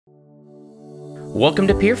Welcome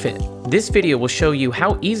to Peerfit. This video will show you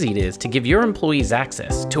how easy it is to give your employees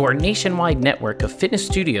access to our nationwide network of fitness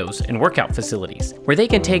studios and workout facilities, where they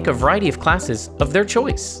can take a variety of classes of their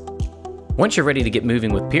choice. Once you're ready to get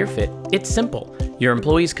moving with Peerfit, it's simple. Your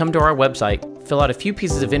employees come to our website, fill out a few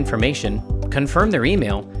pieces of information, confirm their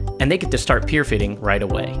email, and they get to start Peerfitting right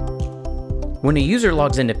away. When a user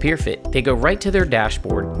logs into Peerfit, they go right to their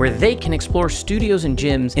dashboard where they can explore studios and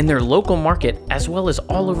gyms in their local market as well as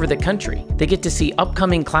all over the country. They get to see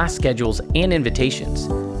upcoming class schedules and invitations,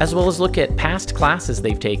 as well as look at past classes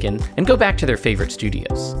they've taken and go back to their favorite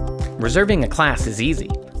studios. Reserving a class is easy.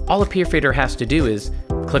 All a Peerfitter has to do is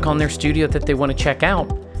click on their studio that they want to check out,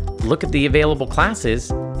 look at the available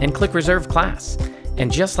classes, and click Reserve Class.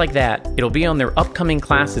 And just like that, it'll be on their upcoming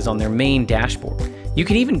classes on their main dashboard. You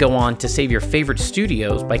can even go on to save your favorite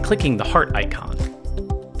studios by clicking the heart icon.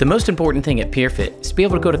 The most important thing at Peerfit is to be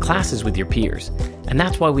able to go to classes with your peers, and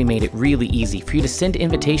that's why we made it really easy for you to send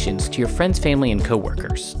invitations to your friends, family, and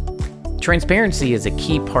coworkers. Transparency is a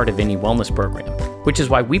key part of any wellness program, which is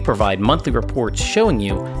why we provide monthly reports showing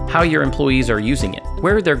you how your employees are using it,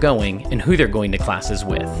 where they're going, and who they're going to classes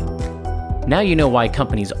with. Now you know why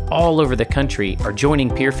companies all over the country are joining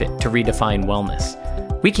Peerfit to redefine wellness.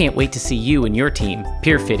 We can't wait to see you and your team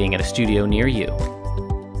Peerfitting at a studio near you.